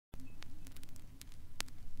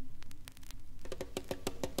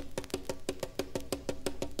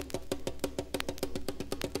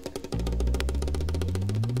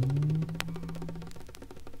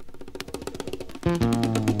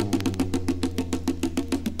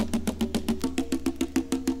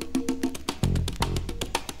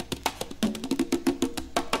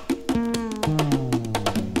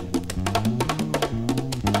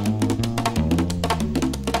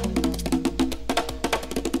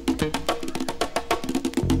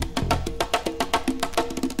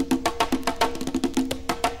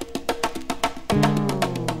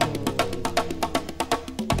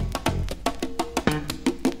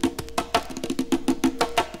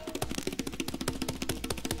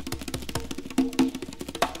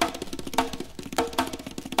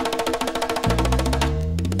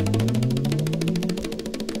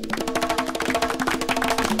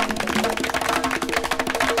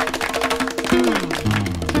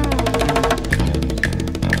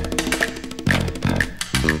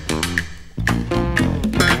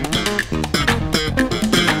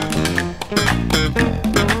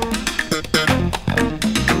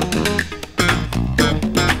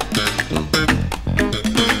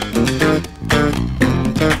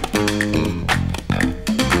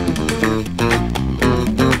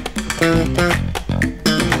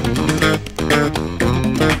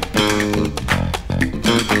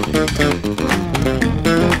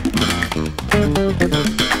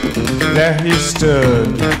There he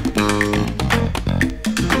stood.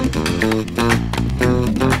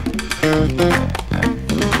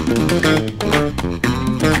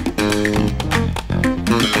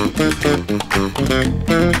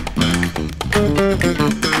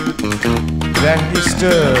 There he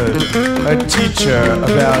stood, a teacher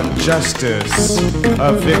about justice,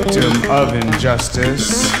 a victim of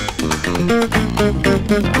injustice.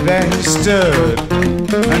 There he stood,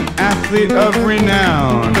 an athlete of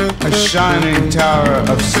renown, a shining tower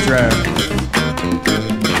of strength.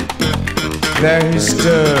 There he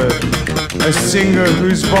stood, a singer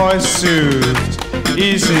whose voice soothed,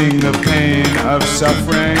 easing the pain of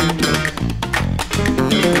suffering.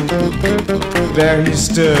 There he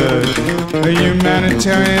stood, a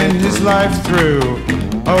humanitarian his life through,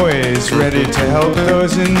 always ready to help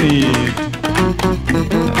those in need.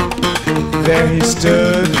 There he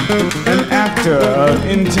stood, an actor of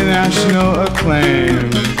international acclaim.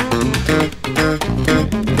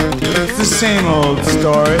 It's the same old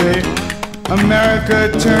story,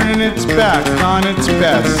 America turning its back on its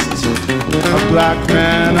best. A black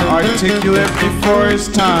man articulate before his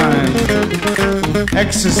time,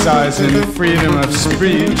 exercising freedom of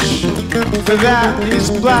speech. For that, he's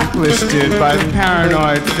blacklisted by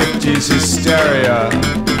paranoid 50s hysteria.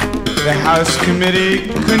 The House Committee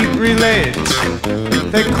couldn't relate.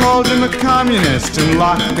 They called him a communist and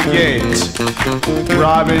locked the gate,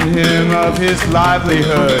 robbing him of his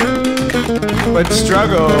livelihood. But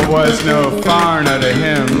struggle was no foreigner to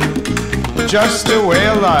him, just a way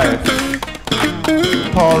of life.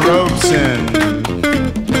 Paul Robeson,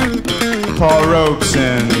 Paul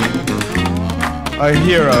Robeson, a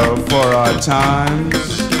hero for our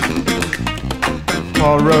times.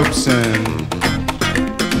 Paul Robeson,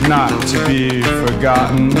 not to be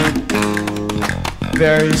forgotten.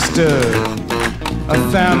 There he stood,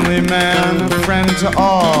 a family man, a friend to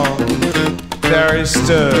all. There he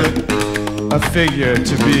stood, a figure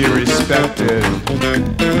to be respected.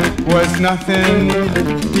 Was nothing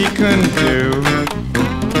he couldn't do.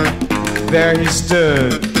 There he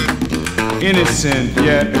stood, innocent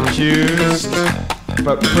yet accused,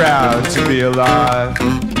 but proud to be alive.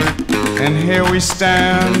 And here we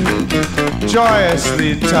stand,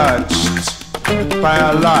 joyously touched by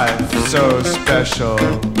a life so special.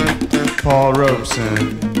 Paul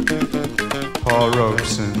Robeson, Paul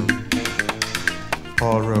Robeson,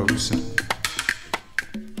 Paul Robeson.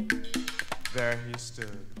 There he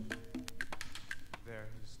stood.